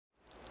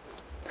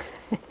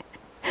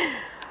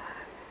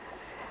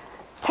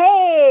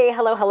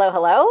hello, hello,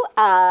 hello.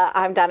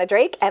 I'm Donna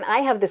Drake, and I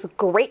have this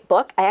great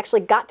book. I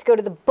actually got to go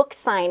to the book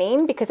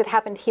signing because it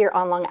happened here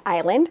on Long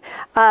Island.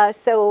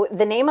 So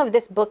the name of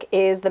this book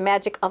is The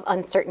Magic of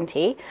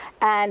Uncertainty,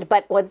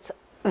 but what's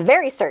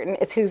very certain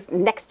is who's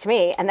next to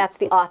me, and that's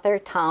the author,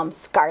 Tom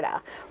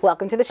Scarda.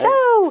 Welcome to the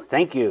show.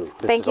 Thank you.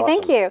 Thank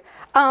you.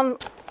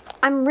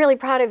 I'm really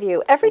proud of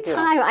you. Every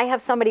time I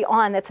have somebody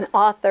on that's an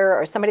author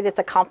or somebody that's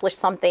accomplished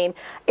something,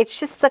 it's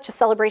just such a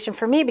celebration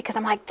for me because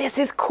I'm like, this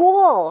is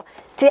cool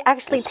to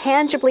actually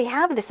tangibly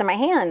have this in my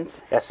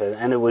hands. Yes,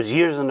 and it was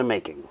years in the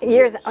making.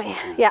 Years. Oh,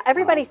 yeah.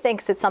 Everybody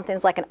thinks that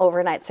something's like an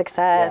overnight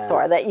success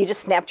or that you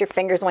just snapped your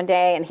fingers one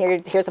day and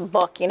here's a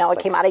book. You know, it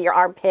came out of your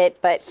armpit,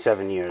 but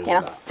 7 years. You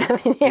know,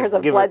 7 years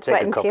of blood,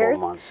 sweat, and tears.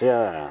 Months.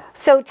 Yeah.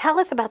 So tell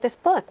us about this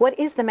book. What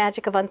is the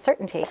magic of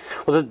uncertainty?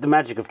 Well, the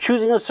magic of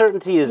choosing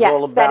uncertainty is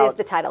all about. Yes, that is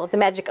the title. The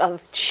magic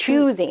of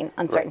choosing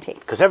uncertainty.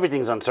 Because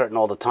everything's uncertain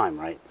all the time,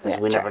 right?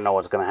 We never know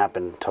what's going to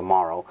happen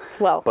tomorrow.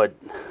 Well, but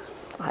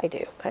I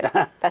do,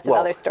 but that's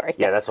another story.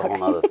 Yeah, that's a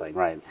whole other thing,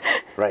 right?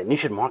 Right, and you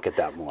should market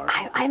that more.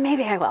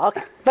 Maybe I will,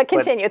 but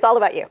continue. It's all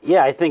about you.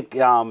 Yeah, I think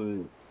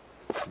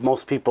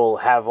most people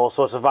have all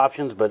sorts of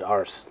options, but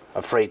are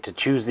afraid to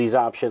choose these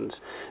options.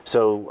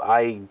 So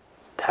I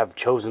have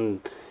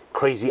chosen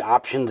crazy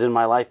options in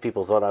my life.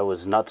 People thought I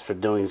was nuts for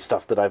doing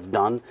stuff that I've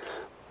done,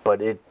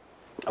 but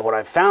what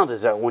I found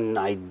is that when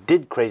I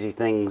did crazy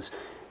things,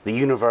 the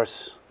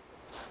universe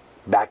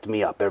backed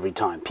me up every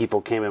time.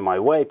 People came in my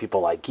way, people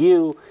like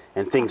you,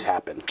 and things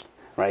happen,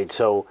 right?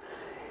 So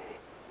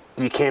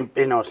you can't,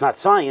 it's not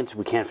science,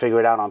 we can't figure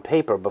it out on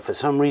paper, but for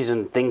some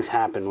reason things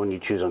happen when you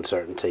choose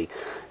uncertainty.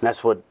 And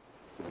that's what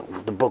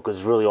the book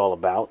is really all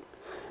about.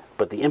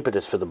 But the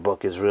impetus for the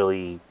book is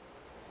really,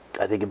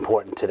 I think,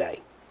 important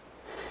today.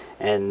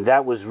 And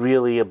that was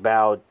really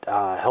about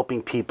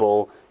helping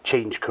people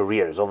change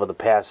careers over the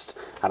past,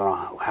 I don't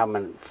know how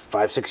many,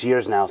 5, 6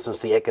 years now since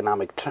the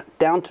economic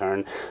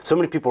downturn. So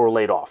many people were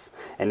laid off,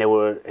 and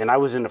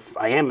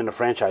I am in the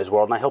franchise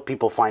world, and I help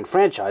people find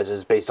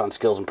franchises based on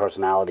skills and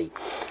personality.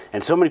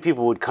 And so many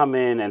people would come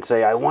in and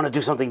say, I want to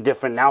do something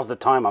different. Now's the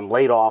time. I'm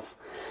laid off.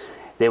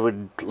 They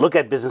would look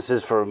at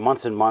businesses for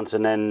months and months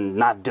and then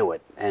not do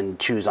it and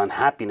choose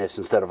unhappiness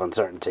instead of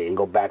uncertainty and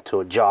go back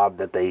to a job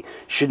that they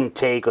shouldn't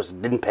take because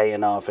it didn't pay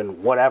enough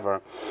and whatever.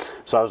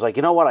 So I was like,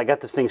 you know what? I got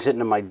this thing sitting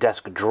in my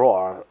desk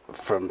drawer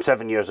from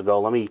 7 years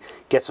ago. Let me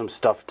get some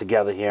stuff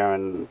together here,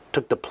 and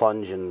took the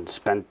plunge and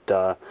spent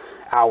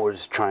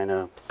hours trying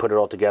to put it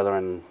all together.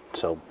 And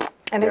so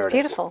and it's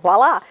beautiful.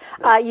 Voila.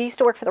 You used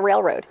to work for the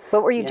railroad.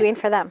 What were you doing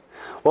for them?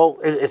 Well,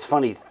 it's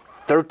funny.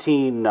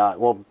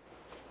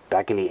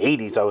 Back in the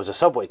 80s, I was a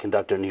subway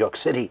conductor in New York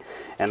City,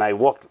 and I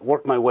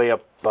worked my way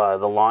up the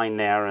line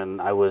there,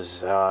 and I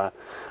was a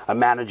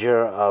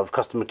manager of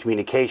customer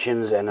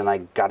communications, and then I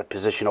got a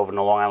position over in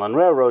the Long Island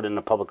Railroad in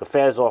the public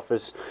affairs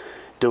office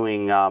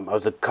doing, I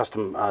was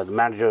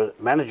the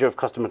manager of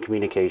customer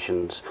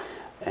communications,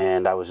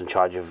 and I was in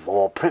charge of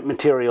all print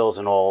materials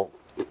and all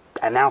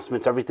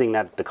announcements, everything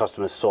that the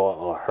customers saw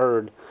or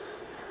heard.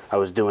 I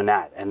was doing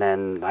that, and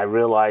then I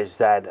realized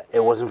that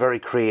it wasn't very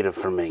creative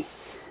for me.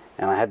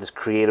 And I had this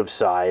creative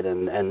side,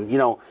 and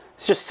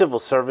it's just civil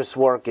service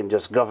work, and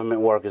just government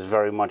work is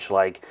very much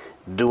like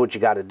do what you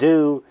got to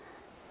do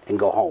and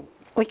go home.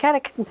 We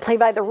got to play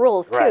by the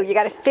rules, too. Right. You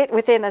got to fit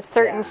within a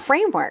certain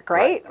framework,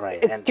 right?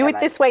 Right. Do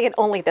it this way and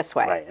only this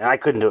way. Right, and I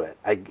couldn't do it.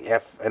 I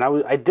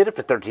did it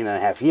for 13 and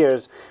a half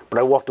years, but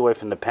I walked away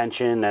from the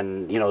pension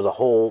and,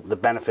 the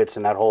benefits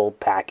and that whole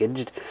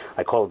packaged.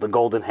 I call it the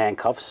golden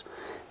handcuffs.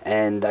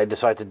 And I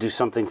decided to do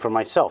something for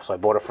myself, so I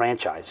bought a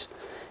franchise.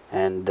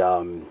 And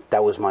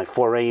that was my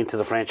foray into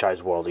the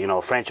franchise world.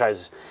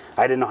 Franchise,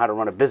 I didn't know how to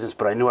run a business,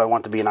 but I knew I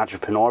wanted to be an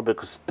entrepreneur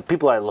because the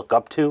people I look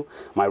up to,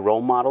 my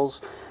role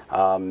models,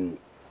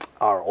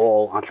 are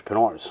all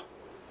entrepreneurs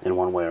in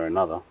one way or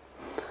another.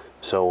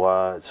 So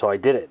I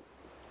did it.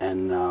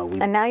 And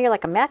now you're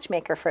like a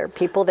matchmaker for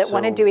people that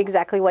want to do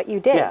exactly what you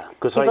did. Yeah,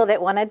 people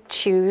that want to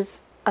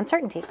choose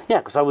uncertainty. Yeah,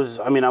 because I was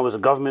a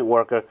government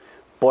worker.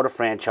 Bought a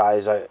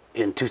franchise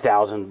in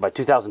 2000. By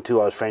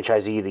 2002, I was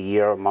franchisee of the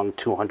year among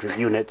 200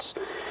 units.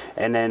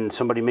 And then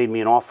somebody made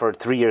me an offer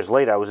 3 years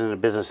later. I was in the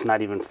business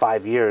not even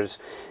 5 years,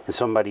 and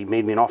somebody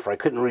made me an offer I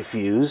couldn't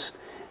refuse.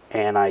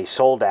 And I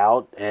sold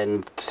out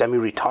and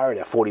semi-retired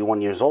at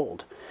 41 years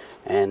old.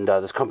 And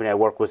this company I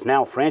work with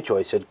now,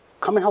 Franchise, said,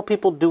 come and help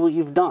people do what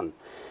you've done.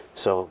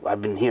 So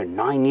I've been here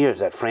 9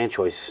 years at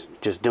Franchise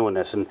just doing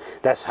this. And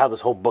that's how this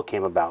whole book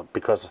came about,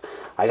 because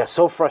I got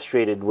so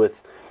frustrated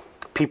with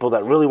people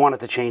that really wanted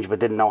to change but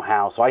didn't know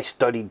how. So I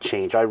studied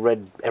change. I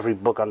read every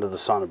book under the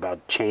sun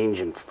about change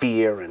and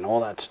fear and all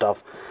that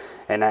stuff.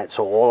 And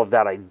so all of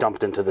that I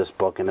dumped into this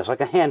book, and it's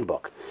like a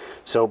handbook.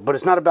 So, but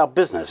it's not about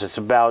business. It's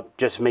about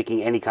just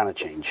making any kind of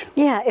change.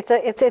 Yeah,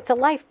 it's a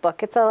life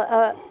book. It's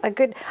a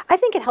good. I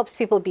think it helps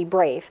people be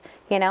brave,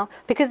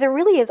 because there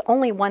really is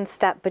only one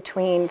step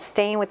between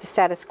staying with the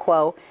status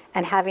quo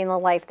and having the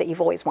life that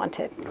you've always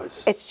wanted.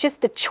 It's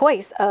just the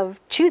choice of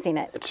choosing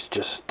it. It's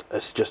just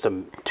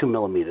 2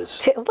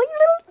 millimeters. Little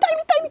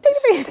tiny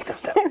tiny Take that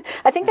step.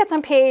 I think that's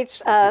on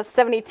page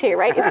 72,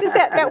 right? It's just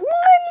that one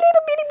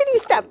little bitty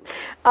step.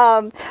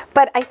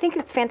 But I think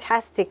it's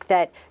fantastic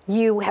that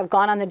you have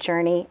gone on the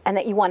journey and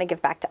that you want to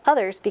give back to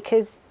others,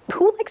 because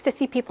who likes to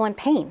see people in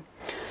pain?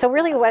 So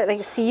really what I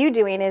see you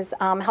doing is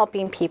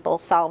helping people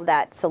solve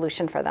that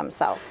solution for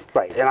themselves.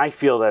 Right, and I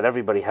feel that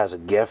everybody has a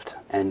gift,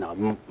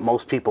 and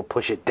most people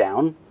push it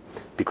down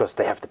because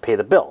they have to pay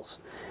the bills.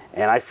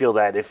 And I feel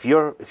that if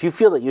you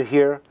feel that you're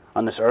here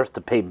on this earth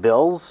to pay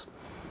bills,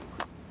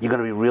 you're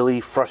going to be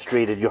really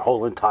frustrated your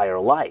whole entire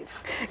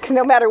life. Because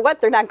no matter what,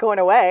 they're not going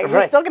away.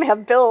 You're still going to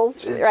have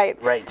bills,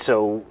 right? Right.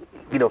 So,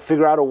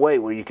 figure out a way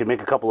where you can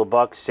make a couple of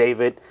bucks, save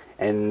it,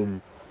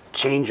 and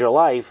change your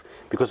life.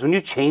 Because when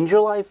you change your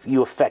life,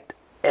 you affect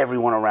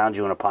everyone around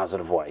you in a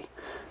positive way.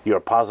 You're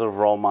a positive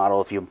role model.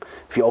 If you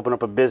open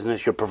up a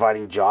business, you're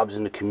providing jobs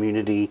in the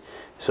community.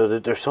 So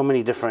that there's so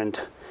many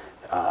different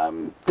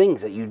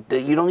things that you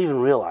don't even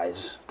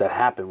realize that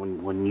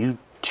happen when you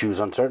choose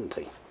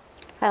uncertainty.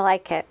 I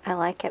like it. I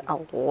like it a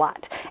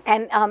lot.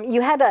 And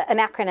you had an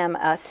acronym,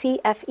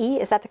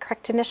 CFE. Is that the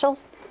correct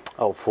initials?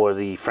 Oh, for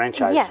the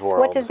franchise yes. world.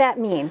 What does that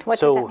mean? What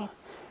does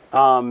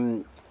that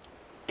mean?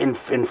 In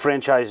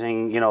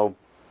franchising,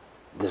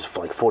 there's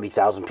like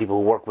 40,000 people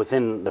who work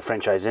within the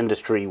franchise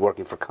industry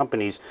working for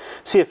companies.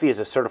 CFE is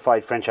a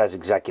certified franchise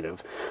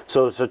executive.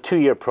 So it's a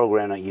 2-year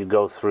program that you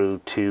go through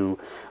to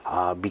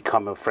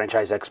become a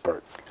franchise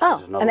expert.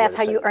 Oh, and that's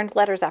how you earned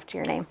letters after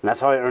your name. And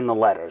that's how I earned the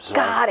letters.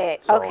 Got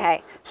it.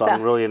 Okay. So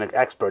I'm really an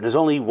expert. There's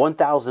only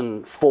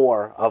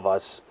 1,004 of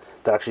us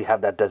that actually have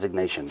that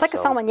designation. It's like a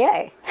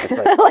sommelier. It's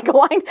like, like a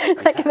wine,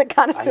 like the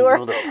connoisseur. I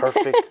know the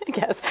perfect.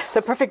 Yes,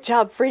 the perfect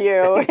job for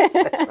you. That's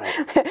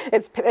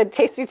right. It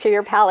tastes you to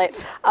your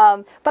palate.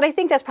 But I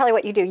think that's probably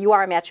what you do. You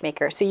are a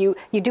matchmaker. So you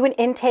do an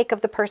intake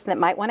of the person that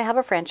might want to have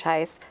a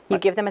franchise. You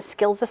give them a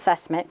skills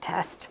assessment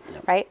test,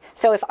 right?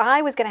 So if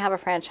I was going to have a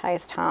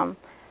franchise, Tom,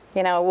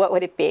 what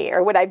would it be?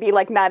 Or would I be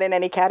like not in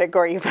any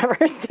category you've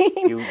ever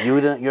seen?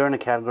 You're in a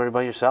category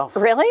by yourself.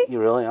 Really? You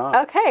really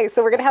are. Okay,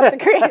 so we're going to have to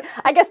create,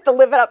 I guess, the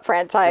Live It Up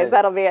franchise.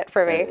 That'll be it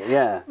for me.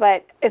 Yeah.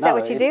 But is that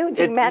what you do?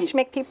 Do you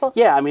matchmake people?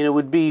 Yeah, I mean, it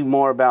would be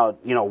more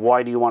about,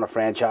 why do you want a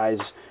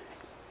franchise?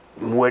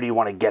 Where do you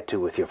want to get to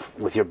with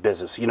your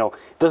business? It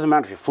doesn't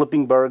matter if you're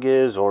flipping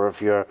burgers or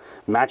if you're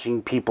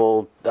matching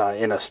people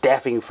in a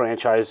staffing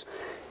franchise.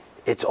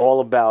 It's all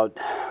about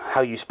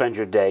how you spend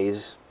your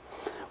days,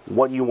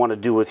 what you want to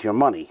do with your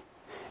money.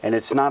 And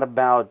it's not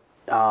about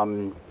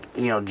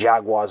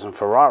Jaguars and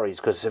Ferraris,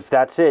 because if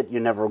that's it,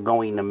 you're never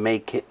going to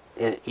make it.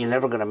 You're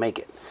never going to make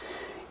it.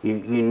 You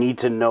need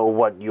to know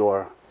what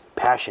your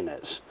passion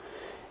is.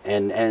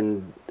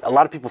 And a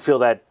lot of people feel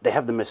that they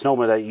have the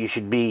misnomer that you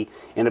should be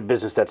in a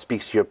business that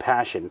speaks to your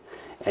passion,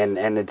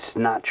 and it's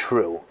not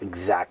true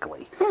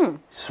exactly.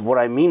 So what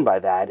I mean by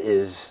that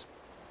is,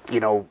 I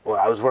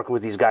was working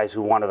with these guys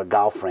who wanted a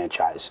golf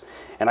franchise,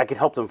 and I could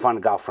help them find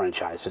a golf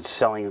franchise. It's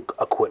selling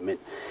equipment.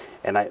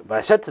 And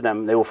I said to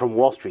them, they were from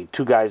Wall Street,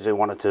 2 guys, they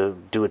wanted to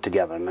do it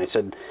together. And I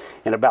said,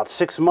 in about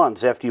 6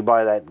 months after you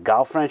buy that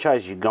golf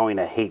franchise, you're going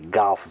to hate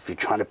golf if you're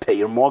trying to pay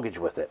your mortgage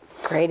with it.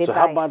 Great advice. So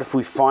how about if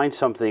we find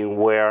something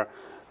where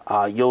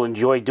you'll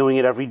enjoy doing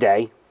it every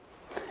day,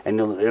 and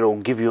it'll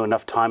give you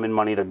enough time and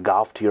money to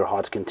golf to your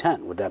heart's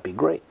content? Would that be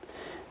great?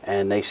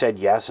 And they said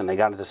yes, and they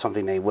got into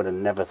something they would have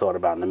never thought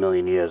about in a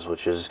million years,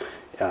 which is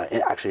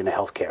actually in the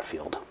healthcare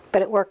field.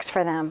 But it works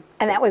for them.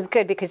 And that was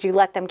good because you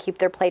let them keep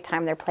their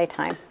playtime.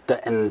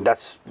 And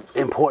that's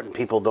important.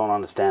 People don't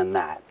understand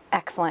that.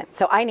 Excellent.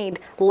 So I need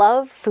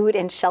love, food,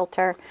 and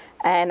shelter,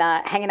 and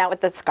hanging out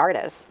with the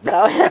Scardas.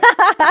 So,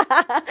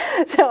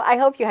 so I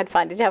hope you had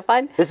fun. Did you have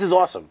fun? This is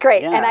awesome.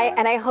 Great. Yeah.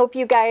 And I hope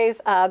you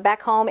guys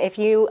back home, if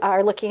you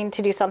are looking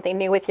to do something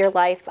new with your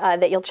life,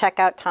 that you'll check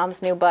out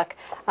Tom's new book,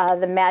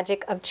 The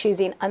Magic of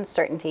Choosing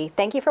Uncertainty.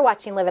 Thank you for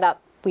watching Live It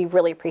Up. We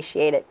really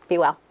appreciate it. Be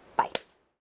well. Bye.